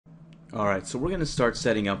Alright, so we're going to start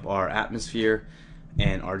setting up our atmosphere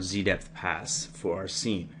and our Z-depth pass for our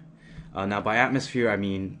scene. Now by atmosphere I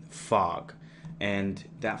mean fog, and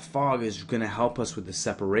that fog is going to help us with the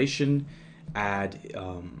separation, add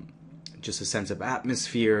just a sense of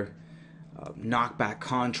atmosphere, knock back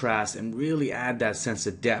contrast, and really add that sense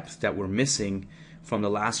of depth that we're missing from the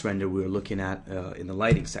last render we were looking at in the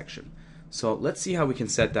lighting section. So let's see how we can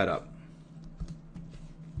set that up.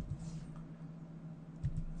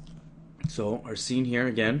 So our scene here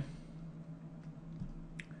again,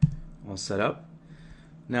 all set up.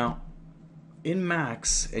 Now in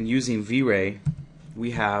Max and using V-Ray,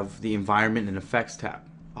 we have the environment and effects tab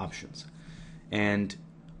options, and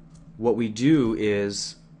what we do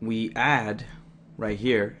is we add right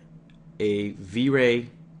here a V-Ray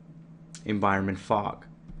environment fog,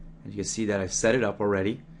 and you can see that I've set it up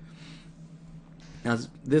already. Now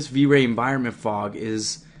this V-Ray environment fog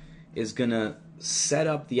is gonna set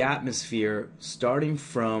up the atmosphere starting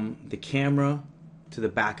from the camera to the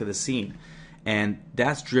back of the scene, and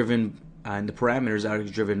that's driven and the parameters are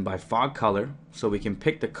driven by fog color. So we can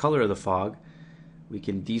pick the color of the fog, we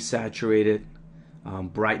can desaturate it,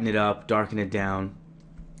 brighten it up, darken it down,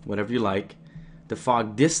 whatever you like. The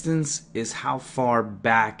fog distance is how far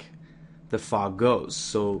back the fog goes,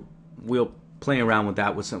 so we'll play around with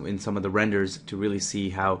that in some of the renders to really see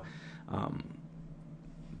how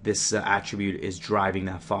this attribute is driving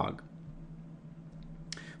that fog.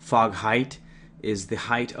 Fog height is the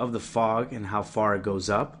height of the fog and how far it goes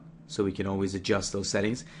up, so we can always adjust those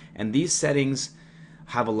settings. And these settings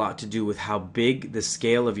have a lot to do with how big the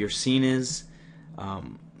scale of your scene is,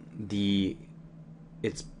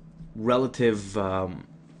 its relative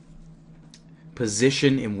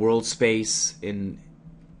position in world space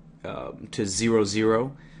to 0,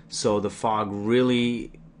 0. So the fog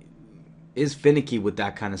really is finicky with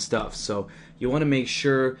that kind of stuff. So you want to make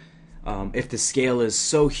sure if the scale is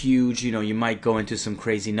so huge, you might go into some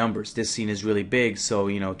crazy numbers. This scene is really big, so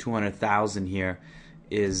 200,000 here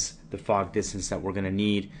is the fog distance that we're going to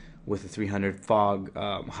need with a 300 fog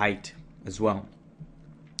height as well.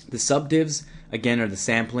 The subdivs again are the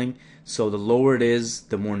sampling, so the lower it is,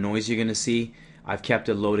 the more noise you're going to see. I've kept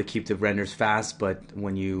it low to keep the renders fast, but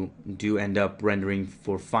when you do end up rendering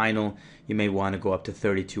for final, you may want to go up to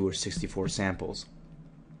 32 or 64 samples.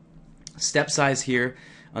 Step size here,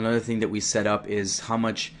 another thing that we set up is how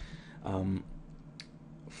much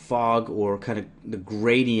fog or kind of the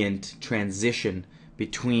gradient transition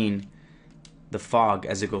between the fog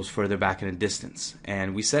as it goes further back in the distance.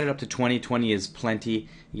 And we set it up to 20. 20 is plenty.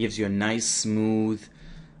 It gives you a nice smooth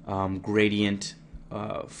gradient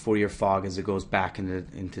for your fog as it goes back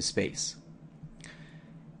into space.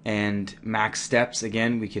 And max steps,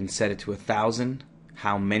 again, we can set it to 1,000.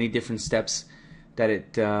 How many different steps that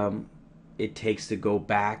it takes to go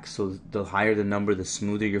back, so the higher the number, the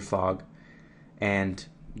smoother your fog, and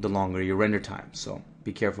the longer your render time. So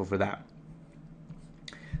be careful for that.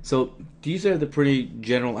 So these are the pretty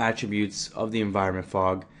general attributes of the environment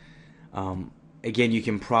fog. Again, you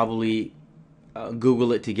can probably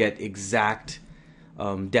Google it to get exact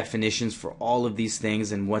definitions for all of these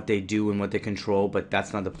things and what they do and what they control, but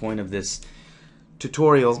that's not the point of this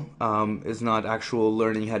tutorial. Is not actual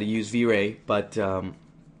learning how to use V-Ray, but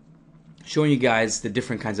showing you guys the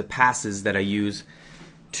different kinds of passes that I use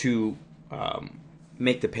to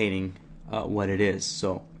make the painting what it is.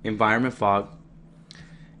 So environment fog,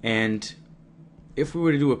 and if we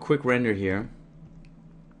were to do a quick render here,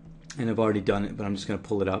 and I've already done it, but I'm just going to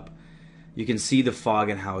pull it up, you can see the fog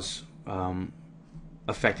and how it's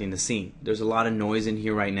affecting the scene. There's a lot of noise in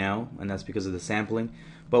here right now, and that's because of the sampling,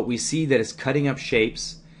 but we see that it's cutting up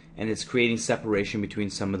shapes and it's creating separation between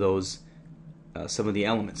some of those some of the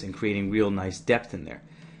elements and creating real nice depth in there.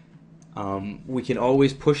 We can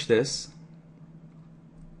always push this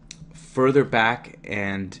further back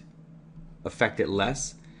and affect it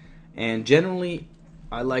less, and generally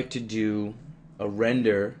I like to do a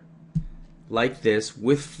render like this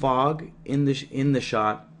with fog in the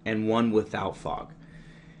shot and one without fog.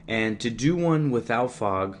 And to do one without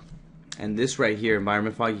fog, and this right here,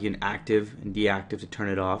 environment fog, you can active and deactive to turn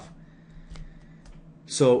it off.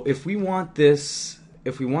 So if we want this,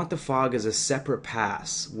 if we want the fog as a separate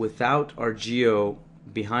pass without our geo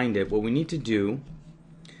behind it, what we need to do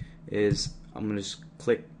is, I'm going to just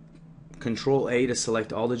click Control A to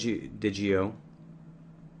select all the geo.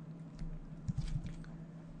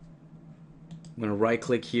 I'm going to right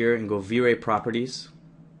click here and go V-Ray properties,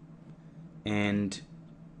 and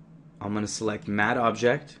I'm going to select matte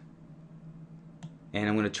object, and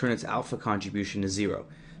I'm going to turn its alpha contribution to 0.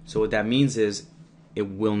 So what that means is it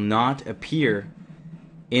will not appear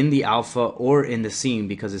in the alpha or in the scene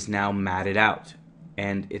because it's now matted out,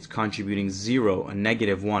 and it's contributing 0, a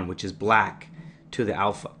 -1, which is black, to the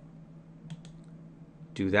alpha.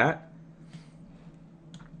 Do that,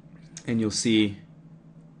 and you'll see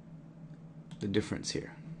the difference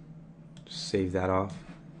here. Just save that off,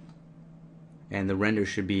 and the render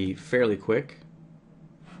should be fairly quick.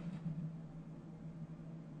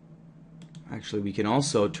 Actually, we can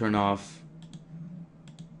also turn off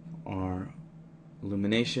our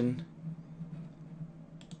illumination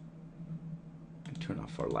and turn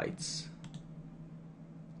off our lights.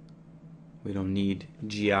 We don't need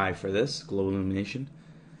GI for this, global illumination.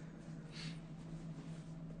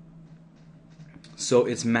 So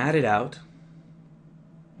it's matted out,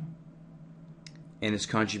 and it's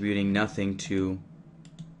contributing nothing to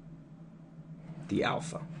the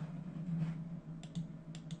alpha.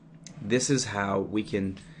 This is how we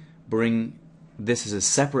can bring this as a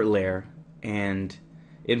separate layer, and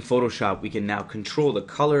in Photoshop we can now control the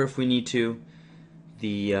color if we need to,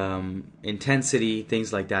 the intensity,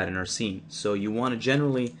 things like that in our scene. So you want to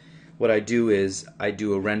generally, what I do is I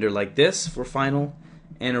do a render like this for final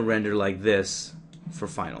and a render like this for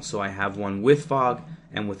final. So I have one with fog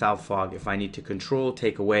and without fog. If I need to control,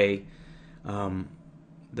 take away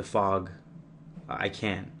the fog, I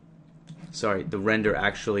can. Sorry, the render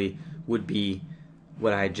actually would be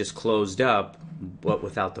what I had just closed up, but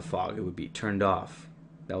without the fog. It would be turned off.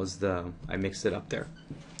 That was I mixed it up there.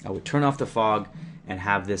 I would turn off the fog and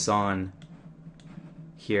have this on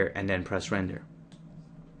here and then press render.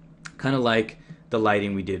 Kind of like the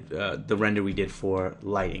lighting we did, the render we did for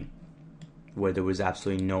lighting, where there was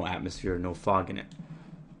absolutely no atmosphere, no fog in it.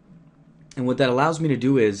 And what that allows me to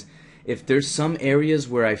do is, if there's some areas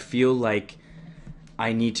where I feel like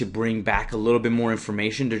I need to bring back a little bit more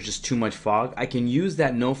information, there's just too much fog, I can use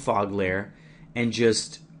that no fog layer and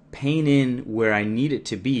just paint in where I need it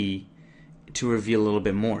to be to reveal a little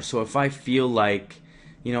bit more. So if I feel like,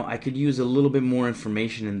 you know, I could use a little bit more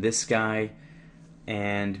information in this guy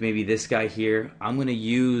and maybe this guy here, I'm going to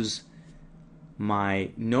use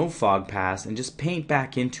my no fog pass and just paint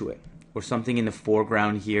back into it. Or something in the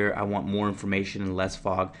foreground here, I want more information and less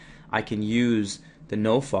fog, I can use the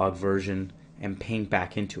no fog version and paint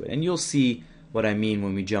back into it. And you'll see what I mean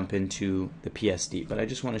when we jump into the PSD. But I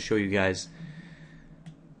just want to show you guys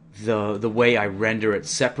the way I render it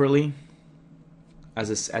separately as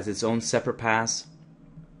its own separate pass,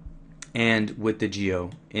 and with the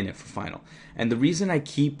geo in it for final. And the reason I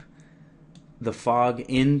keep the fog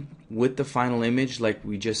in with the final image like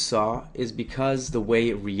we just saw is because the way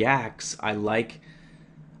it reacts, I like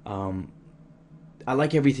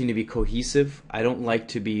everything to be cohesive. I don't like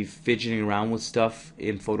to be fidgeting around with stuff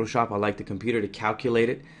in Photoshop. I like the computer to calculate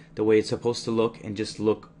it the way it's supposed to look and just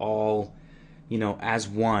look all, you know, as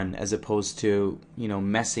one, as opposed to, you know,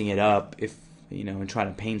 messing it up if, you know, and trying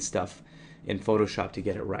to paint stuff in Photoshop to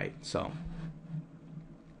get it right. So,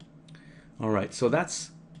 alright, so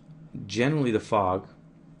that's generally the fog.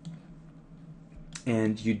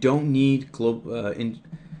 And you don't need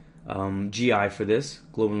GI for this,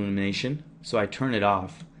 global illumination, so I turn it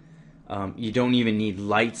off. You don't even need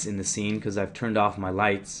lights in the scene because I've turned off my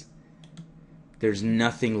lights. There's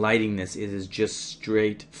nothing lighting this, it is just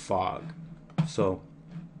straight fog. So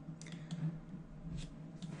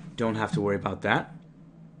don't have to worry about that.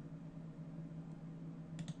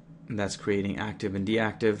 And that's creating active and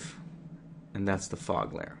deactive, and that's the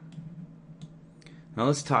fog layer. Now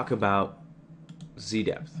let's talk about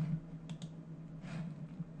Z-depth.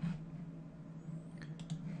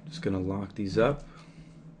 Just going to lock these up.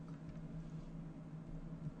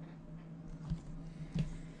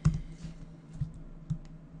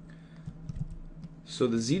 So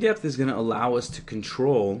the Z-depth is going to allow us to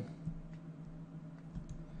control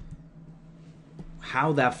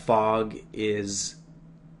how that fog is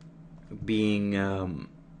being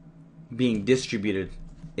distributed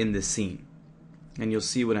in the scene. And you'll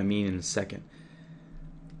see what I mean in a second.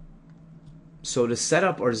 So to set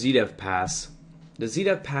up our Z-depth pass, the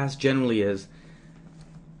Z-depth pass generally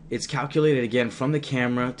it's calculated again from the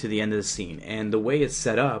camera to the end of the scene. And the way it's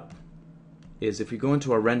set up is if we go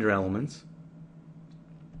into our render elements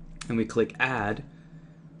and we click add,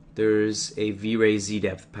 there's a V-Ray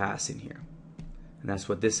Z-depth pass in here. And that's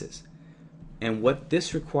what this is. And what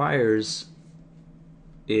this requires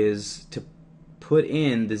is to put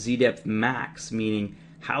in the Z-depth max, meaning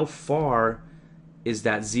how far is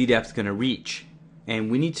that Z-depth going to reach.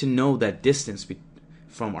 And we need to know that distance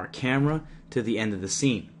from our camera to the end of the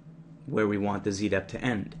scene where we want the Z-depth to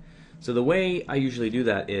end. So the way I usually do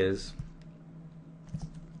that is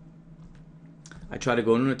I try to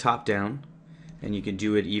go into a top down, and you can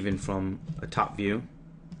do it even from a top view.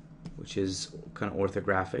 which is kind of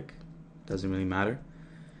orthographic. Doesn't really matter.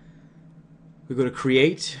 We go to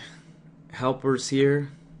create, helpers here,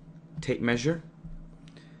 tape measure,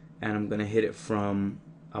 and I'm going to hit it from,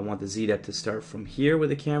 I want the Z depth to start from here where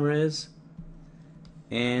the camera is,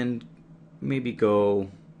 and maybe go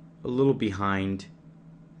a little behind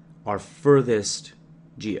our furthest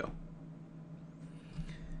geo.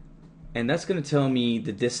 And that's going to tell me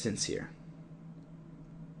the distance here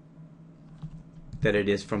that it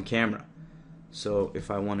is from camera. So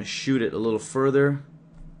if I want to shoot it a little further,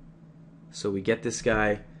 so we get this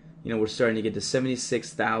guy, you know, we're starting to get to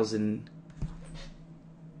 76,000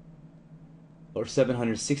 or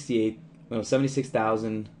 768, no,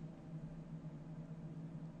 76,000.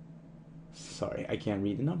 Sorry, I can't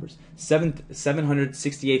read the numbers.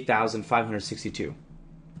 768,562.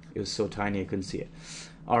 It was so tiny I couldn't see it.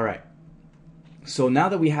 All right. So now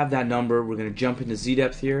that we have that number, we're going to jump into Z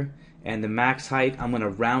depth here, and the max height, I'm going to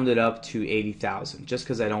round it up to 80,000, just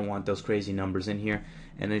because I don't want those crazy numbers in here,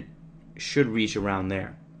 and it should reach around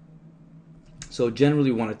there. So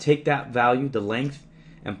generally, we want to take that value, the length,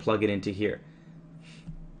 and plug it into here.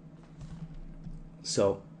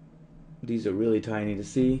 So these are really tiny to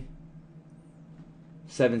see.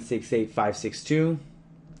 768,562.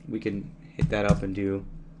 We can hit that up and do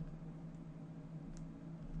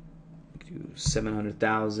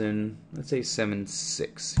 700,000. Let's say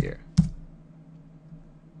 76 here.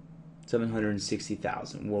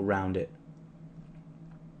 760,000. We'll round it.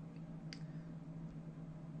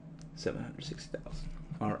 760,000.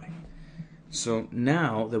 All right. So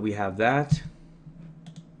now that we have that,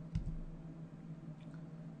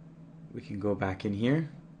 we can go back in here.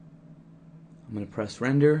 I'm going to press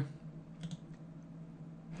render.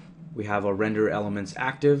 We have our render elements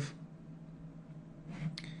active.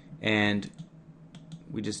 And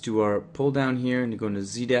we just do our pull down here and you go into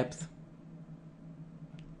Z depth.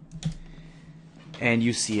 And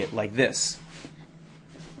you see it like this.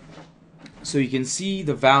 So you can see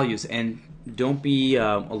the values, and don't be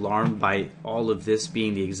alarmed by all of this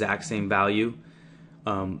being the exact same value.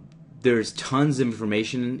 There's tons of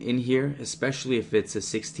information in here, especially if it's a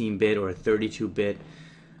 16-bit or a 32-bit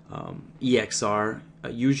EXR.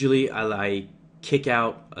 Usually I kick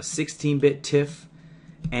out a 16-bit TIFF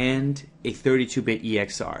and a 32-bit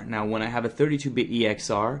EXR. Now when I have a 32-bit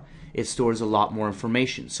EXR, it stores a lot more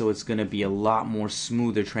information, so it's going to be a lot more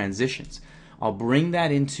smoother transitions. I'll bring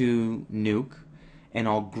that into Nuke and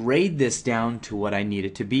I'll grade this down to what I need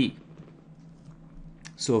it to be.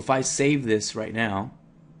 So if I save this right now,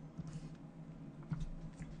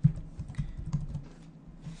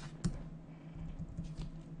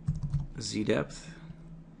 Z depth,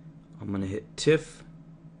 I'm going to hit TIFF.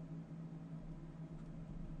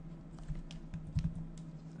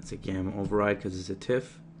 That's a gamma override because it's a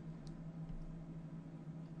TIFF.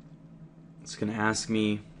 It's going to ask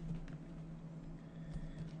me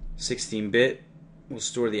 16-bit. We'll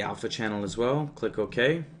store the alpha channel as well. Click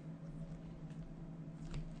OK.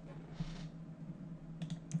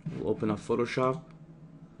 We'll open up Photoshop.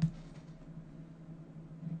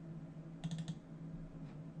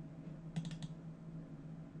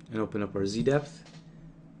 And open up our Z depth.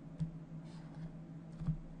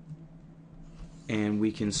 And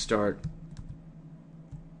we can start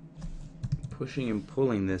pushing and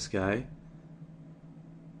pulling this guy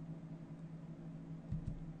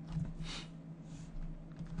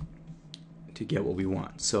to get what we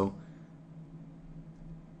want. So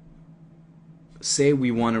say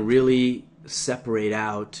we want to really separate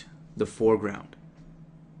out the foreground.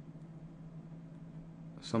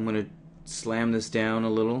 So I'm going to slam this down a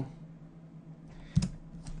little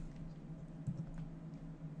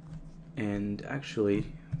and actually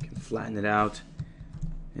I can flatten it out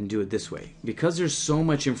and do it this way. Because there's so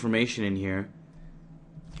much information in here,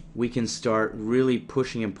 we can start really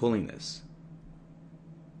pushing and pulling this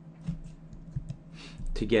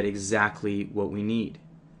to get exactly what we need.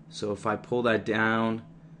 So if I pull that down,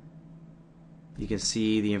 you can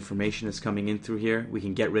see the information that's coming in through here. We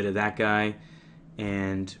can get rid of that guy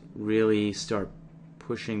and really start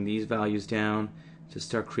pushing these values down to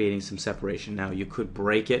start creating some separation. Now you could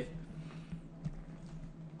break it,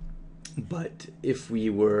 but if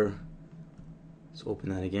we were, let's open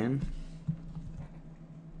that again.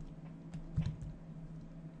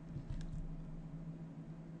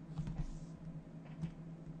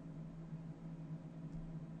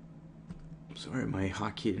 Sorry, my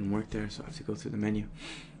hotkey didn't work there, so I have to go through the menu.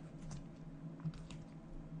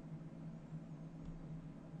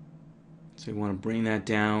 So you want to bring that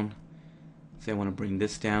down. Say I want to bring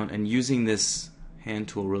this down, and using this hand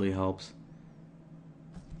tool really helps.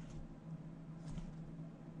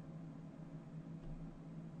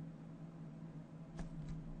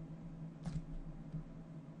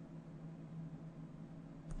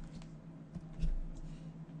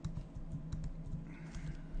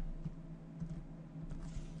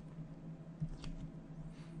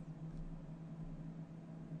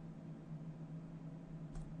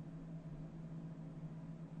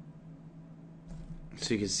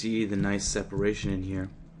 So you can see the nice separation in here.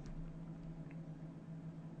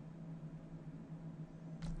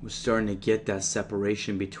 We're starting to get that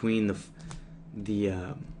separation between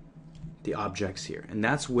the objects here, and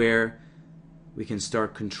that's where we can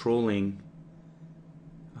start controlling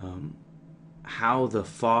how the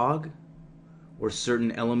fog or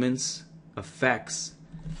certain elements affects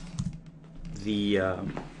the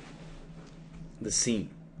scene.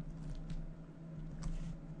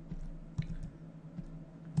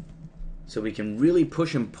 So we can really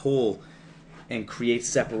push and pull and create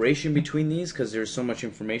separation between these because there's so much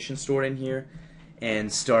information stored in here, and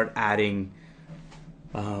start adding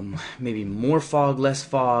maybe more fog, less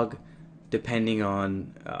fog, depending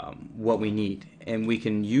on what we need. And we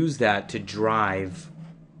can use that to drive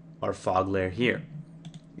our fog layer here.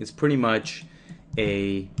 It's pretty much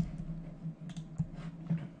a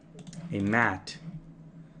matte.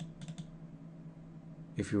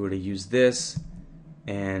 If you were to use this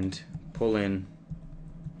and pull in,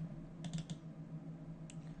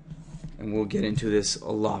 and we'll get into this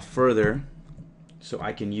a lot further, so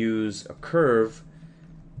I can use a curve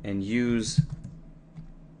and use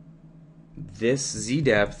this Z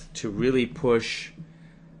depth to really push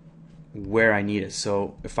where I need it.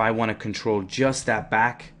 So if I want to control just that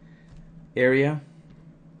back area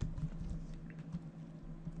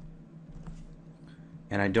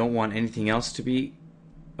and I don't want anything else to be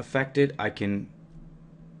affected, I can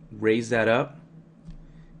raise that up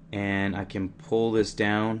and I can pull this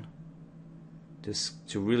down just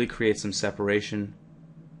to really create some separation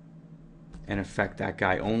and affect that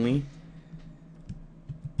guy only.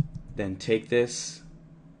 Then take this,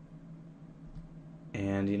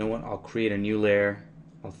 and you know what, I'll create a new layer.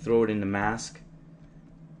 I'll throw it in the mask,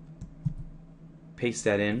 paste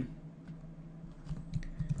that in,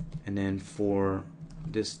 and then for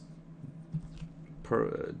this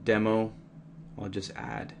demo I'll just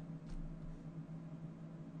add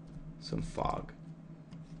some fog.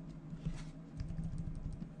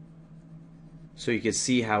 So you can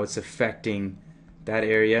see how it's affecting that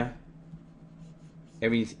area.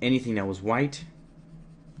 Anything that was white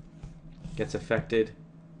gets affected,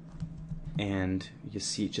 and you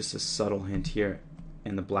see just a subtle hint here,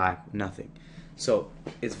 and the black, nothing. So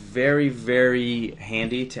it's very, very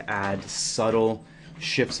handy to add subtle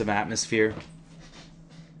shifts of atmosphere,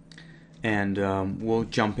 and we'll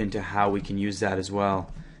jump into how we can use that as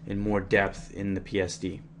well in more depth in the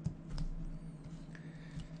PSD.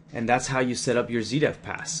 And that's how you set up your Z-depth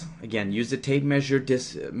pass. Again, use the tape measure,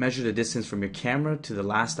 measure the distance from your camera to the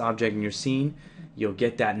last object in your scene. You'll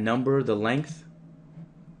get that number, the length.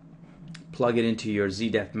 Plug it into your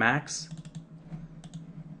Z-depth max.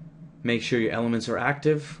 Make sure your elements are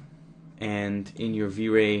active. And in your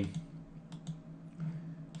V-Ray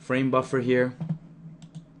frame buffer here,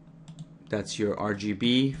 that's your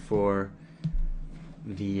RGB for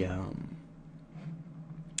the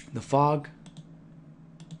fog,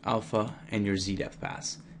 alpha, and your Z-depth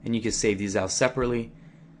pass. And you can save these out separately,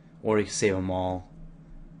 or you can save them all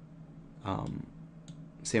out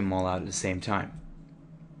at the same time.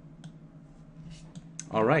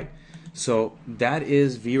 Alright, so that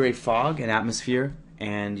is V-Ray fog and atmosphere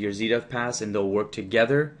and your Z-depth pass, and they'll work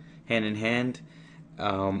together hand in hand,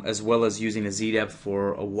 as well as using the Z-depth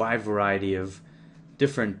for a wide variety of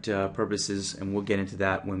different purposes, and we'll get into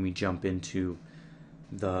that when we jump into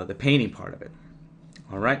the painting part of it.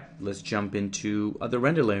 Alright, let's jump into other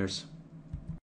render layers.